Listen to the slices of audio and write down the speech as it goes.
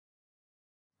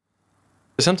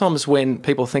Sometimes when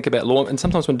people think about law, and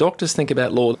sometimes when doctors think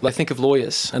about law, they think of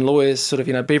lawyers, and lawyers sort of,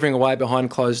 beavering away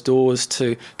behind closed doors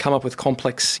to come up with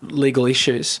complex legal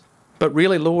issues. But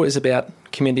really, law is about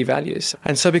community values.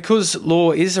 And so because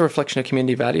law is a reflection of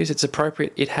community values, it's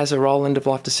appropriate it has a role in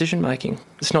end-of-life decision-making.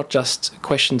 It's not just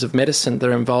questions of medicine that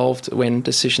are involved when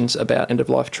decisions about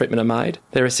end-of-life treatment are made.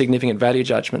 There are significant value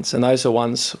judgments, and those are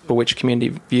ones for which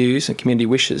community views and community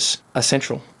wishes are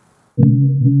central.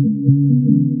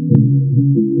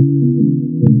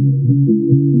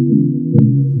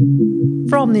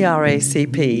 From the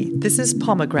RACP, this is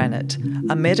Pomegranate,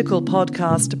 a medical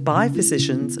podcast by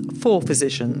physicians for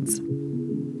physicians.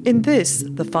 In this,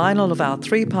 the final of our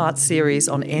three-part series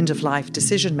on end-of-life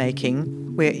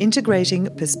decision-making, we're integrating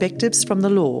perspectives from the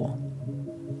law.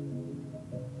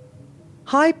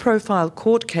 High-profile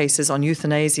court cases on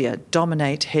euthanasia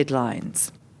dominate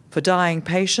headlines. For dying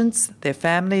patients, their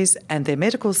families and their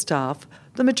medical staff,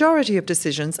 the majority of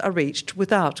decisions are reached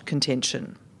without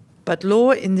contention. But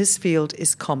law in this field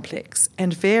is complex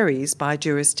and varies by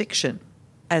jurisdiction.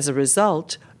 As a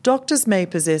result, doctors may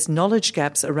possess knowledge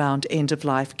gaps around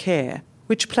end-of-life care,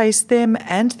 which place them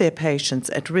and their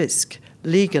patients at risk,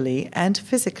 legally and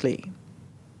physically.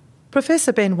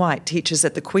 Professor Ben White teaches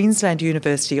at the Queensland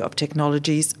University of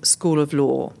Technology's School of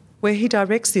Law, where he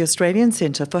directs the Australian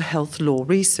Centre for Health Law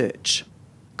Research.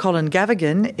 Colin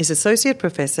Gavigan is Associate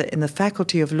Professor in the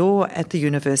Faculty of Law at the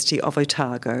University of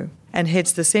Otago and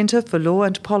heads the Centre for Law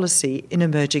and Policy in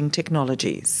Emerging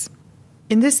Technologies.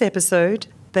 In this episode,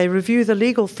 they review the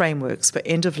legal frameworks for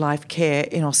end-of-life care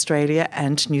in Australia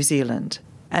and New Zealand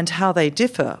and how they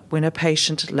differ when a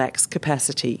patient lacks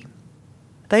capacity.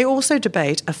 They also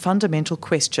debate a fundamental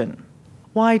question: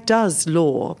 why does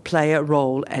law play a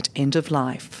role at end of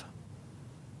life?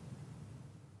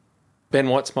 Ben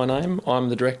White's my name. I'm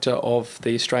the Director of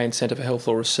the Australian Centre for Health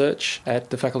Law Research at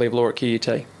the Faculty of Law at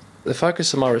QUT. The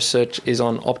focus of my research is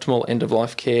on optimal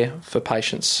end-of-life care for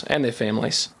patients and their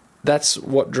families. That's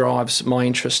what drives my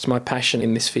interest, my passion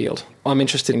in this field. I'm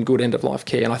interested in good end-of-life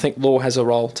care, and I think law has a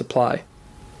role to play.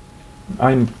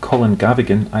 I'm Colin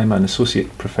Gavigan. I'm an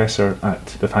Associate Professor at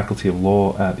the Faculty of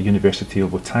Law at the University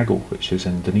of Otago, which is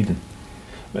in Dunedin.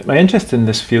 My interest in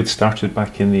this field started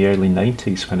back in the early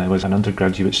 90s when I was an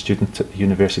undergraduate student at the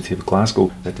University of Glasgow.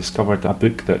 I discovered a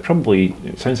book that probably,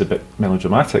 it sounds a bit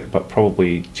melodramatic, but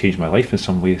probably changed my life in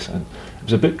some ways. And it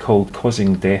was a book called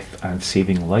Causing Death and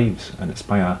Saving Lives, and it's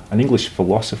by an English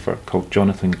philosopher called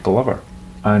Jonathan Glover.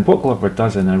 And what Glover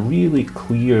does in a really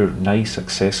clear, nice,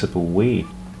 accessible way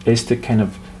is to kind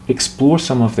of explore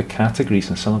some of the categories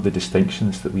and some of the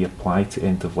distinctions that we apply to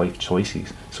end-of-life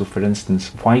choices. So for instance,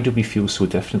 why do we feel so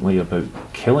differently about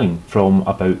killing from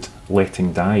about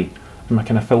letting die? From a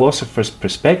kind of philosopher's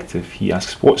perspective, he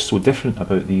asks what's so different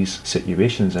about these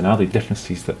situations, and are they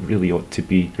differences that really ought to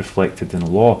be reflected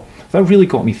in law? That really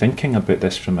got me thinking about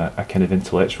this from a kind of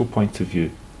intellectual point of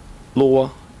view.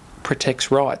 Law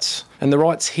protects rights, and the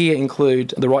rights here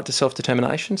include the right to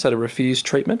self-determination, so to refuse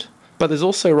treatment. But there's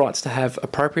also rights to have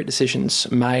appropriate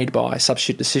decisions made by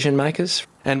substitute decision makers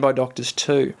and by doctors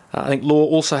too. I think law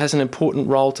also has an important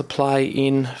role to play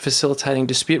in facilitating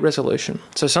dispute resolution.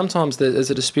 So sometimes there's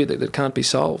a dispute that can't be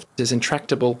solved. There's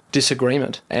intractable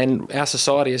disagreement. And our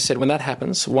society has said when that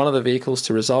happens, one of the vehicles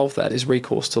to resolve that is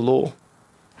recourse to law.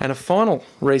 And a final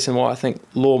reason why I think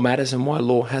law matters and why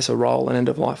law has a role in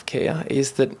end-of-life care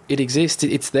is that it exists,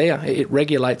 it's there, it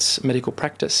regulates medical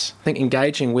practice. I think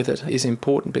engaging with it is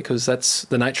important because that's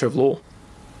the nature of law.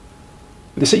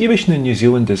 The situation in New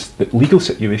Zealand is, the legal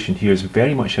situation here is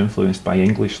very much influenced by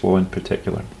English law in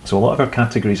particular. So a lot of our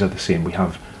categories are the same. We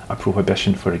have a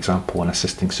prohibition, for example, on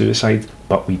assisting suicide,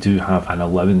 but we do have an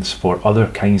allowance for other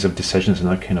kinds of decisions and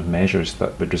other kind of measures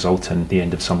that would result in the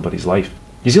end of somebody's life.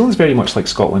 New Zealand's very much like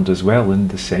Scotland as well, in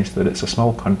the sense that it's a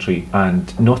small country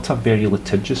and not a very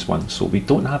litigious one, so we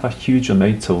don't have a huge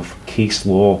amount of case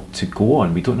law to go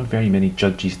on. We don't have very many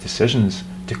judges' decisions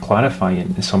to clarify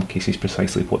in some cases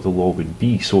precisely what the law would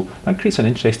be, so that creates an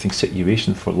interesting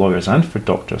situation for lawyers and for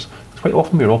doctors. Quite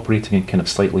often we're operating in kind of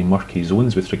slightly murky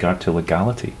zones with regard to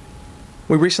legality.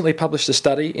 We recently published a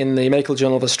study in the Medical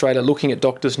Journal of Australia looking at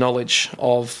doctors' knowledge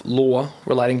of law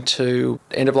relating to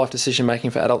end-of-life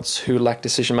decision-making for adults who lack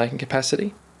decision-making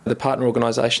capacity. The partner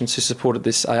organisations who supported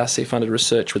this ARC-funded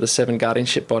research were the 7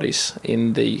 guardianship bodies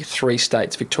in the 3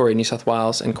 states, Victoria, New South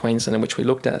Wales and Queensland, in which we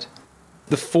looked at.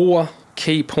 The 4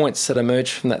 key points that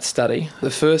emerged from that study. The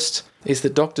first is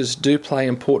that doctors do play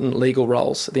important legal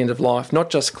roles at the end of life, not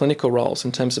just clinical roles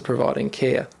in terms of providing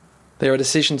care. There are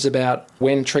decisions about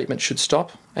when treatment should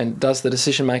stop, and does the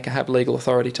decision maker have legal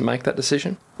authority to make that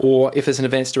decision? Or if there's an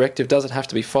advance directive, does it have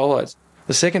to be followed?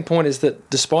 The second point is that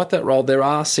despite that role, there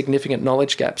are significant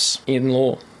knowledge gaps in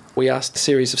law. We asked a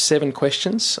series of 7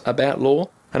 questions about law,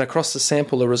 and across the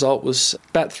sample the result was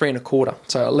about 3 1/4,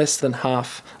 so less than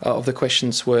half of the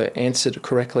questions were answered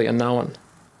correctly and known.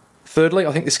 Thirdly,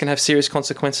 I think this can have serious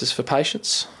consequences for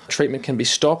patients. Treatment can be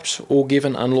stopped or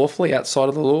given unlawfully outside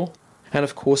of the law, and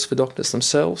of course for doctors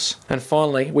themselves. And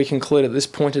finally, we concluded this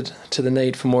pointed to the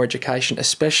need for more education,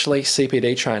 especially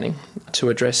CPD training, to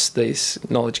address these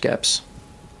knowledge gaps.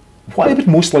 What I would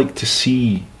most like to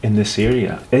see in this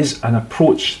area is an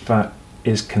approach that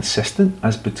is consistent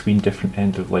as between different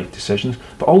end-of-life decisions,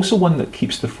 but also one that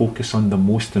keeps the focus on the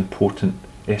most important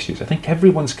issues. I think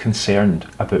everyone's concerned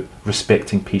about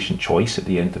respecting patient choice at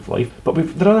the end of life, but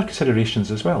there are other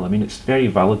considerations as well. I mean, it's very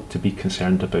valid to be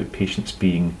concerned about patients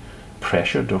being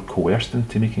pressured or coerced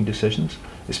into making decisions.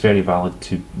 It's very valid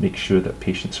to make sure that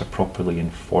patients are properly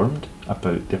informed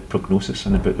about their prognosis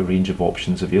and about the range of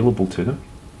options available to them.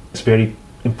 It's very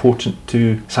important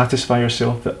to satisfy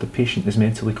yourself that the patient is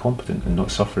mentally competent and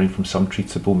not suffering from some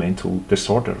treatable mental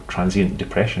disorder, transient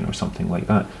depression or something like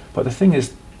that. But the thing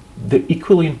is, they're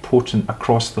equally important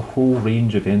across the whole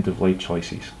range of end-of-life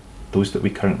choices, those that we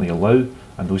currently allow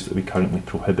and those that we currently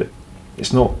prohibit.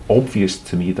 It's not obvious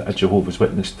to me that a Jehovah's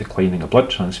Witness declining a blood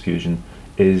transfusion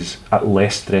is at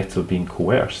less threat of being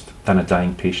coerced than a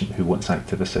dying patient who wants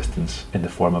active assistance in the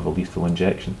form of a lethal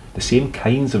injection. The same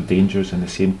kinds of dangers and the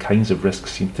same kinds of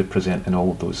risks seem to present in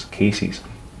all of those cases.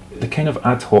 The kind of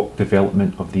ad hoc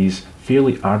development of these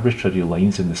fairly arbitrary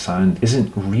lines in the sand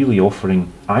isn't really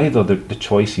offering either the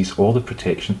choices or the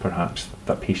protection perhaps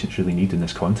that patients really need in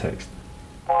this context.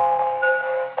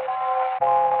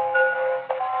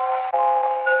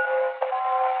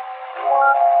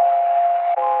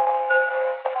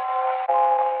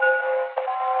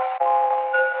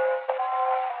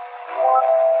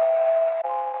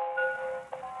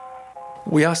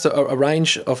 We asked a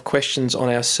range of questions on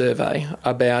our survey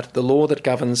about the law that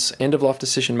governs end-of-life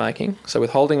decision-making, so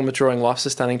withholding and withdrawing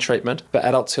life-sustaining treatment for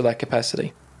adults who lack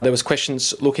capacity. There was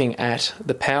questions looking at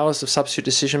the powers of substitute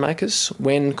decision-makers.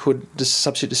 When could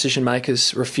substitute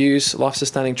decision-makers refuse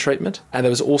life-sustaining treatment? And there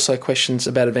was also questions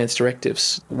about advance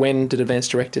directives. When did advance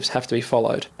directives have to be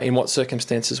followed? In what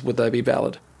circumstances would they be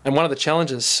valid? And one of the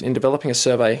challenges in developing a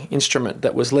survey instrument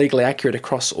that was legally accurate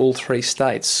across all 3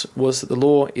 states was that the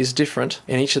law is different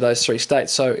in each of those 3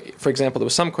 states. So, for example, there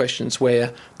were some questions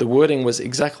where the wording was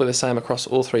exactly the same across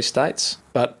all 3 states,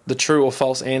 but the true or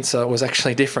false answer was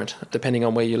actually different depending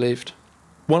on where you lived.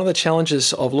 One of the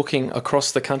challenges of looking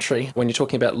across the country when you're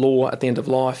talking about law at the end of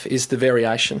life is the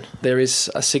variation. There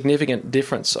is a significant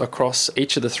difference across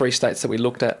each of the 3 states that we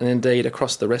looked at and indeed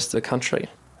across the rest of the country.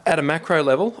 At a macro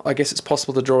level, I guess it's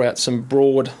possible to draw out some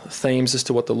broad themes as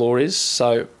to what the law is.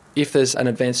 So if there's an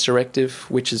advance directive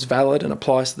which is valid and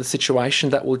applies to the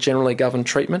situation, that will generally govern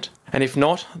treatment. And if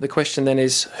not, the question then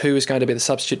is who is going to be the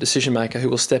substitute decision maker who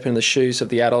will step in the shoes of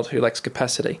the adult who lacks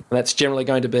capacity. And that's generally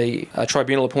going to be a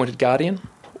tribunal-appointed guardian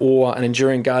or an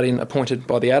enduring guardian appointed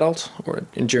by the adult or an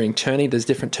enduring attorney. There's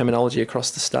different terminology across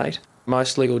the state.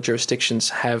 Most legal jurisdictions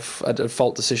have a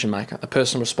default decision maker, a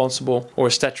person responsible or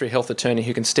a statutory health attorney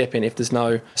who can step in if there's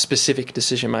no specific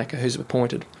decision maker who's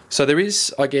appointed. So there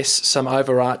is, I guess, some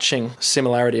overarching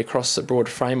similarity across the broad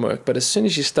framework, but as soon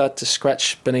as you start to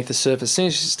scratch beneath the surface, as soon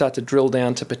as you start to drill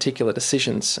down to particular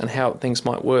decisions and how things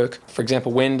might work, for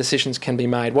example, when decisions can be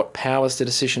made, what powers do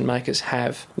decision makers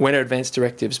have, when are advance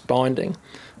directives binding,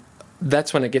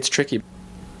 that's when it gets tricky.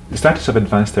 The status of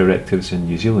advance directives in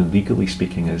New Zealand, legally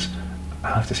speaking, is,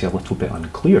 I have to say, a little bit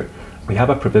unclear. We have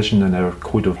a provision in our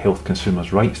Code of Health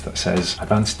Consumers' Rights that says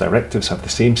advance directives have the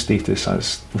same status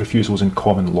as refusals in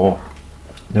common law.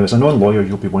 Now, as a non-lawyer,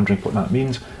 you'll be wondering what that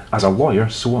means. As a lawyer,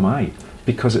 so am I,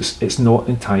 because it's not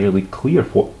entirely clear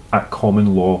what at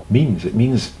common law means. It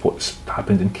means what's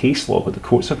happened in case law, what the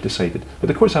courts have decided. But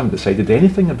the courts haven't decided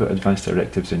anything about advance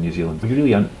directives in New Zealand. We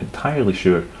really aren't entirely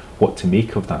sure what to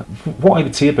make of that. What I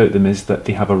would say about them is that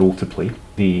they have a role to play.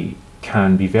 They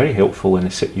can be very helpful in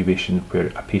a situation where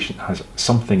a patient has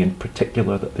something in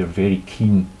particular that they're very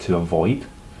keen to avoid.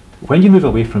 When you move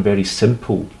away from very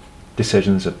simple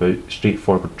decisions about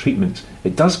straightforward treatments,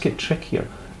 it does get trickier,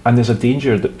 and there's a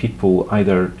danger that people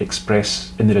either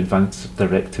express in their advance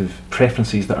directive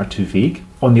preferences that are too vague.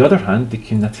 On the other hand, they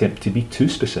can attempt to be too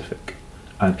specific,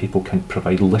 and people can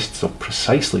provide lists of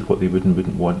precisely what they would and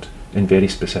wouldn't want in very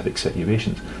specific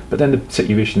situations. But then the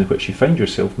situation in which you find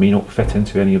yourself may not fit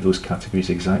into any of those categories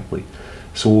exactly.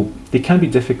 So they can be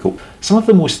difficult. Some of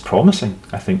the most promising,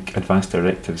 I think, advance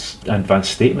directives and advance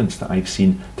statements that I've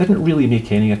seen didn't really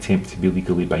make any attempt to be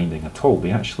legally binding at all.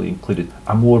 They actually included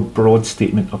a more broad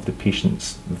statement of the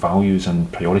patient's values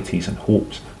and priorities and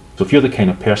hopes. So if you're the kind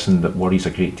of person that worries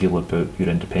a great deal about your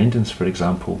independence, for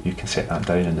example, you can set that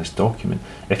down in this document.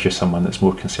 If you're someone that's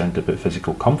more concerned about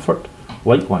physical comfort,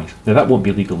 likewise. Now that won't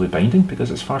be legally binding because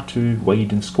it's far too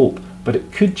wide in scope, but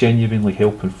it could genuinely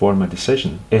help inform a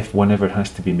decision if one ever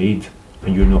has to be made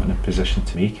and you're not in a position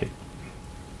to make it.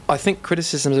 I think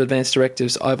criticisms of advance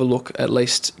directives overlook at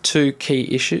least two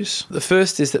key issues. The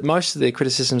first is that most of the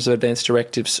criticisms of advance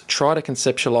directives try to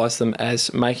conceptualise them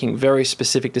as making very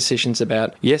specific decisions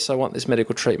about, yes, I want this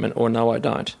medical treatment, or no, I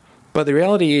don't. But the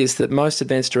reality is that most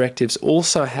advance directives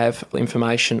also have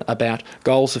information about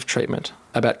goals of treatment,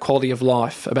 about quality of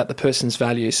life, about the person's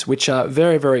values, which are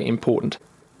very, very important.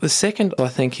 The second, I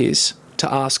think, is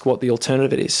to ask what the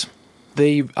alternative is.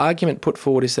 The argument put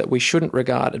forward is that we shouldn't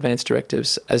regard advance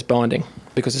directives as binding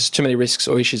because there's too many risks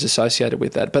or issues associated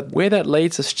with that. But where that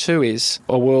leads us to is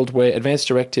a world where advance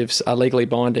directives are legally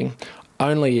binding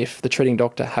only if the treating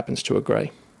doctor happens to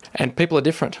agree. And people are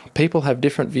different. People have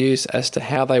different views as to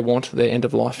how they want their end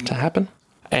of life to happen.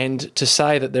 And to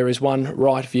say that there is one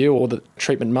right view or that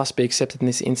treatment must be accepted in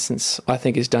this instance, I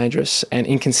think is dangerous and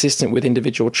inconsistent with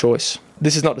individual choice.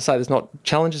 This is not to say there's not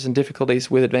challenges and difficulties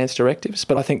with advance directives,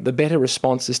 but I think the better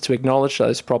response is to acknowledge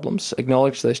those problems,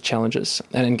 acknowledge those challenges,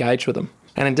 and engage with them.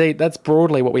 And indeed, that's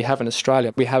broadly what we have in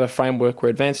Australia. We have a framework where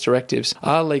advance directives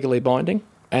are legally binding,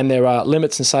 and there are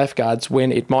limits and safeguards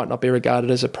when it might not be regarded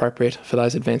as appropriate for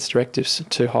those advance directives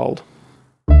to hold.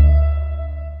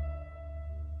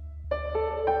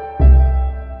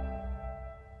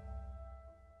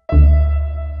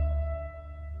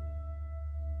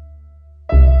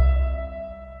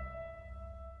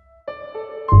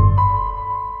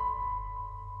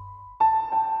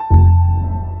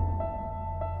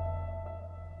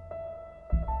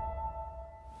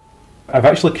 I've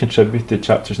actually contributed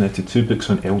chapters now to 2 books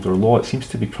on elder law. It seems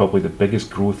to be probably the biggest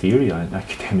growth area in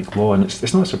academic law, and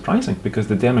it's not surprising because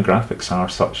the demographics are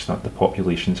such that the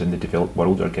populations in the developed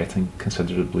world are getting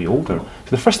considerably older. So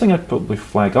the first thing I'd probably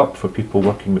flag up for people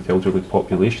working with elderly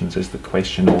populations is the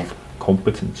question of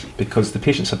competence, because the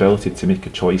patient's ability to make a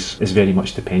choice is very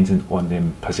much dependent on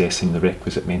them possessing the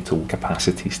requisite mental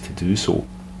capacities to do so.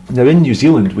 Now in New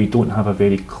Zealand we don't have a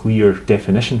very clear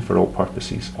definition for all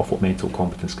purposes of what mental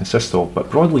competence consists of, but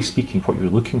broadly speaking what you're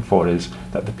looking for is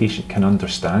that the patient can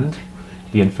understand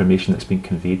the information that's been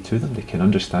conveyed to them, they can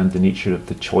understand the nature of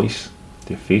the choice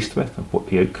they're faced with and what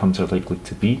the outcomes are likely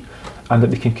to be, and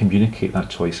that they can communicate that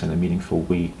choice in a meaningful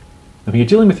way. Now when you're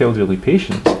dealing with elderly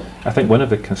patients, I think one of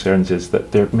the concerns is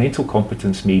that their mental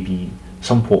competence may be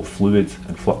somewhat fluid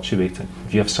and fluctuating.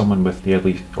 If you have someone with the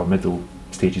early or middle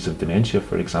stages of dementia,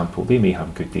 for example, they may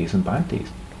have good days and bad days.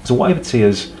 So what I would say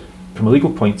is, from a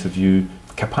legal point of view,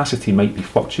 capacity might be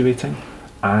fluctuating,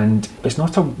 and it's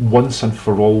not a once and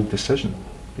for all decision,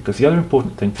 because the other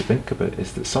important thing to think about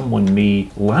is that someone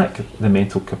may lack the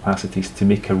mental capacities to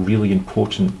make a really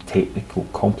important, technical,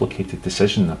 complicated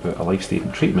decision about a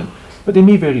life-saving treatment, but they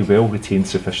may very well retain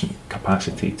sufficient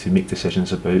capacity to make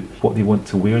decisions about what they want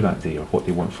to wear that day or what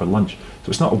they want for lunch.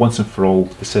 So it's not a once and for all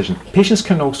decision. Patients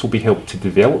can also be helped to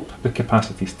develop the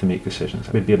capacities to make decisions.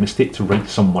 It would be a mistake to write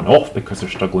someone off because they're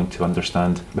struggling to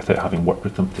understand without having worked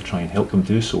with them to try and help them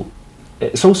do so.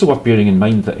 It's also worth bearing in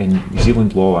mind that in New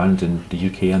Zealand law and in the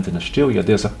UK and in Australia,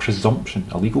 there's a presumption,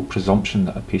 a legal presumption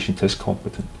that a patient is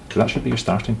competent. So that should be your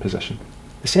starting position.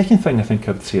 The second thing I think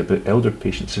I would say about elder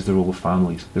patients is the role of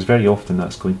families, because very often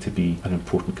that's going to be an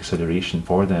important consideration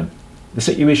for them. The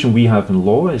situation we have in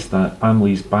law is that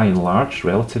families, by and large,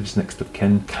 relatives, next of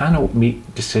kin, cannot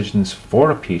make decisions for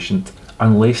a patient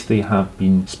unless they have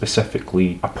been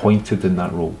specifically appointed in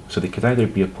that role. So they could either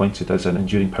be appointed as an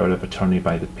enduring power of attorney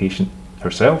by the patient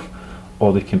herself,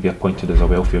 or they can be appointed as a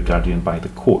welfare guardian by the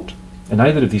court. In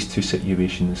either of these two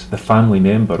situations, the family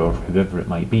member, or whoever it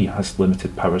might be, has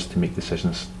limited powers to make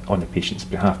decisions on the patient's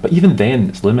behalf. But even then,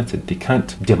 it's limited. They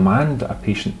can't demand that a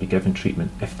patient be given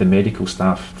treatment if the medical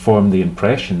staff form the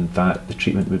impression that the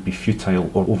treatment would be futile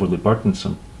or overly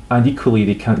burdensome. And equally,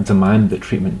 they can't demand that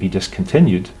treatment be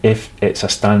discontinued if it's a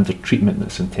standard treatment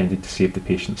that's intended to save the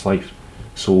patient's life.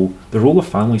 So the role of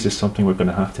families is something we're going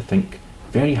to have to think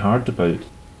very hard about.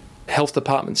 Health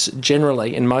departments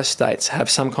generally in most states have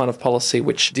some kind of policy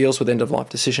which deals with end-of-life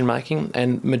decision-making,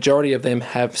 and majority of them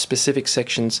have specific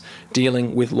sections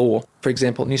dealing with law. For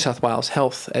example, New South Wales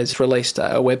Health has released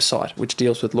a website which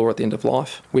deals with law at the end of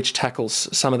life, which tackles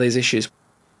some of these issues.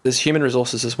 There's human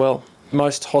resources as well.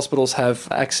 Most hospitals have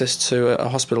access to a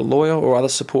hospital lawyer or other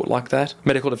support like that.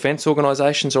 Medical defence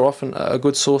organisations are often a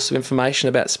good source of information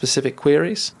about specific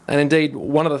queries. And indeed,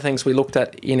 one of the things we looked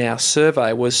at in our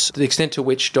survey was the extent to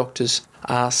which doctors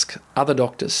ask other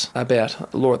doctors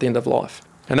about law at the end of life.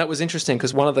 And that was interesting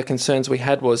because one of the concerns we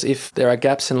had was if there are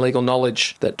gaps in legal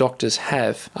knowledge that doctors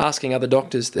have, asking other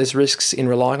doctors, there's risks in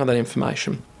relying on that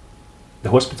information. The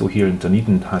hospital here in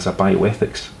Dunedin has a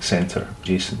bioethics centre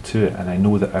adjacent to it, and I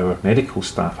know that our medical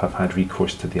staff have had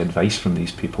recourse to the advice from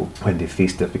these people when they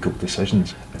face difficult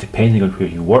decisions. Depending on where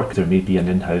you work, there may be an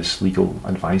in-house legal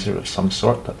advisor of some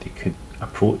sort that they could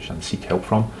approach and seek help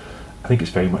from. I think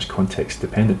it's very much context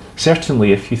dependent.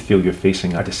 Certainly if you feel you're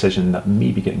facing a decision that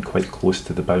may be getting quite close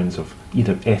to the bounds of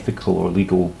either ethical or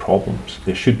legal problems,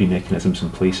 there should be mechanisms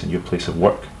in place in your place of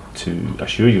work to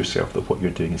assure yourself that what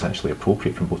you're doing is actually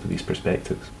appropriate from both of these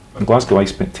perspectives. In Glasgow, I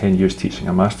spent 10 years teaching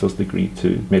a master's degree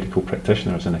to medical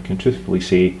practitioners, and I can truthfully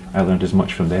say I learned as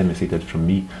much from them as they did from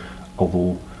me,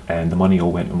 although the money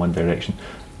all went in one direction.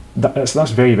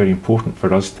 That's very, very important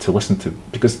for us to listen to,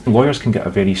 because lawyers can get a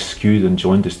very skewed and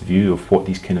jaundiced view of what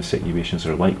these kind of situations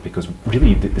are like, because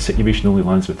really the situation only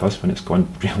lands with us when it's gone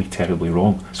really terribly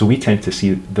wrong. So we tend to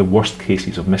see the worst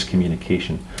cases of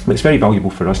miscommunication. But it's very valuable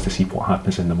for us to see what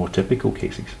happens in the more typical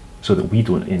cases, so that we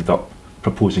don't end up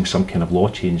proposing some kind of law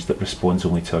change that responds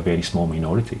only to a very small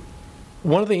minority.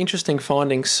 One of the interesting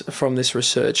findings from this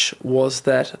research was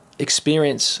that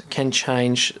experience can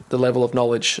change the level of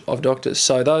knowledge of doctors.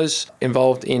 So those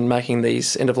involved in making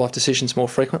these end-of-life decisions more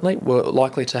frequently were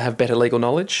likely to have better legal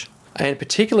knowledge. And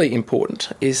particularly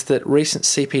important is that recent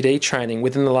CPD training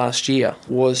within the last year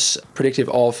was predictive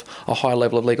of a high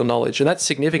level of legal knowledge, and that's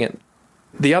significant.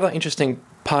 The other interesting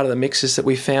part of the mix is that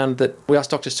we found that we asked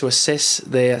doctors to assess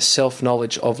their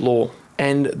self-knowledge of law.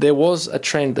 And there was a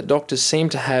trend that doctors seem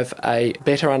to have a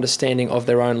better understanding of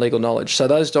their own legal knowledge. So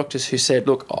those doctors who said,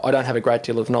 look, I don't have a great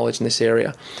deal of knowledge in this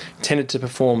area, tended to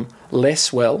perform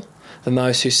less well than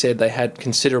those who said they had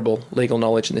considerable legal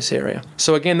knowledge in this area.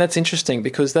 So again, that's interesting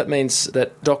because that means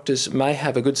that doctors may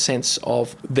have a good sense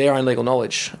of their own legal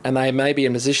knowledge, and they may be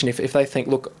in a position, if they think,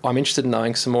 look, I'm interested in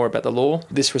knowing some more about the law,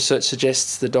 this research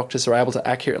suggests that doctors are able to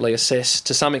accurately assess,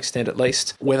 to some extent at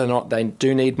least, whether or not they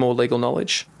do need more legal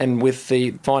knowledge. And with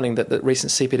the finding that the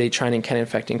recent CPD training can in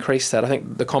fact increase that, I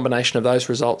think the combination of those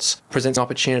results presents an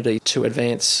opportunity to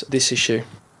advance this issue.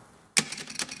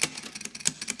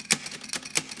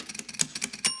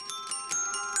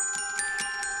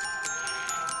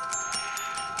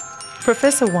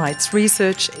 Professor White's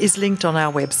research is linked on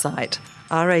our website,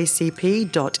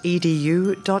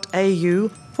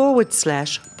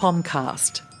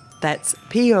 racp.edu.au/POMCAST. That's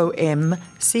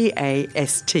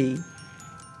POMCAST.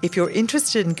 If you're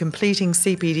interested in completing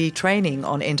CPD training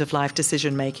on end-of-life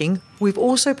decision-making, we've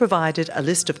also provided a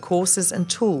list of courses and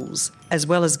tools, as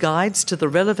well as guides to the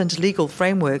relevant legal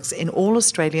frameworks in all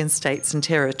Australian states and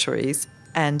territories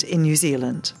and in New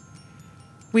Zealand.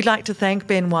 We'd like to thank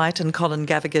Ben White and Colin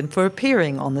Gavigan for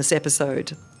appearing on this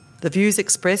episode. The views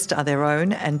expressed are their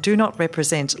own and do not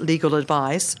represent legal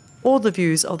advice or the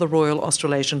views of the Royal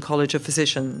Australasian College of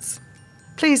Physicians.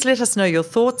 Please let us know your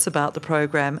thoughts about the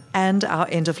program and our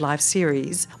end-of-life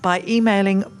series by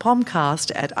emailing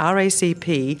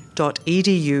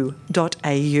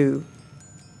pomcast@racp.edu.au.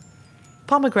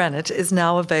 Pomegranate is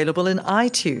now available in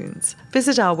iTunes.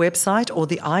 Visit our website or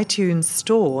the iTunes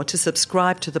store to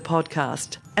subscribe to the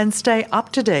podcast and stay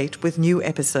up to date with new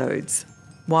episodes.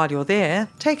 While you're there,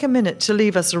 take a minute to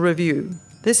leave us a review.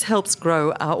 This helps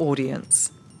grow our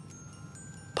audience.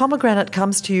 Pomegranate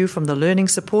comes to you from the Learning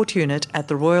Support Unit at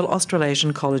the Royal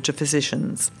Australasian College of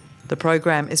Physicians. The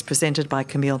program is presented by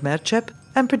Camille Merchep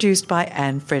and produced by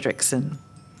Anne Fredrickson.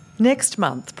 Next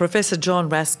month, Professor John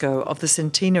Rasko of the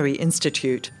Centenary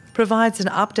Institute provides an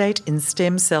update in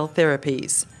stem cell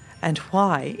therapies and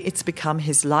why it's become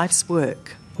his life's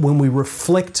work. When we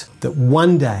reflect that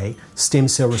one day stem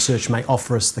cell research may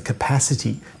offer us the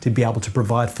capacity to be able to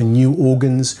provide for new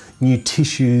organs, new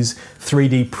tissues,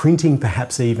 3D printing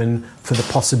perhaps even, for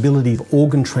the possibility of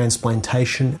organ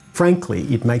transplantation, frankly,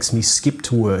 it makes me skip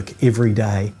to work every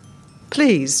day.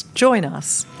 Please join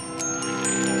us.